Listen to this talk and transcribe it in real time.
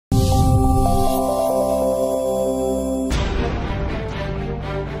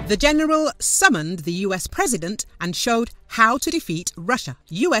The general summoned the US president and showed how to defeat Russia.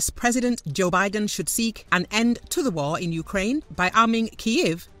 US President Joe Biden should seek an end to the war in Ukraine by arming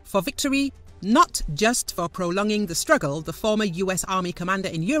Kyiv for victory, not just for prolonging the struggle, the former US Army commander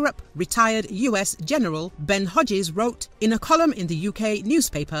in Europe, retired US General Ben Hodges wrote in a column in the UK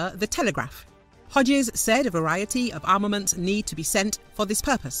newspaper The Telegraph. Hodges said a variety of armaments need to be sent for this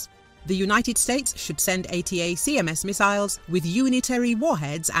purpose. The United States should send ATACMS missiles with unitary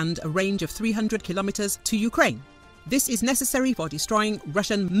warheads and a range of 300 kilometers to Ukraine. This is necessary for destroying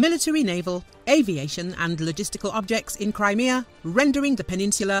Russian military-naval, aviation and logistical objects in Crimea, rendering the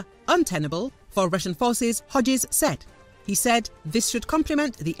peninsula untenable for Russian forces, Hodges said. He said this should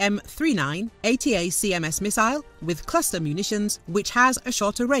complement the M39 ATACMS missile with cluster munitions, which has a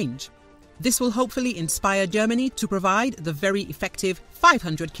shorter range. This will hopefully inspire Germany to provide the very effective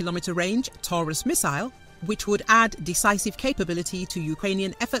 500-kilometer range Taurus missile, which would add decisive capability to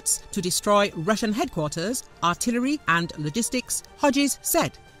Ukrainian efforts to destroy Russian headquarters, artillery and logistics, Hodges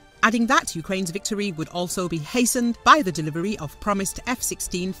said, adding that Ukraine's victory would also be hastened by the delivery of promised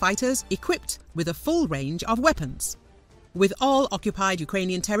F-16 fighters equipped with a full range of weapons. With all occupied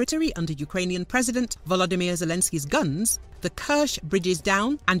Ukrainian territory under Ukrainian President Volodymyr Zelensky's guns, the Kerch bridges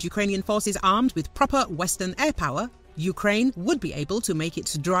down and Ukrainian forces armed with proper Western air power, Ukraine would be able to make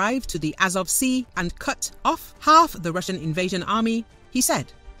its drive to the Azov Sea and cut off half the Russian invasion army, he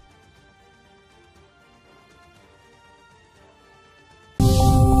said.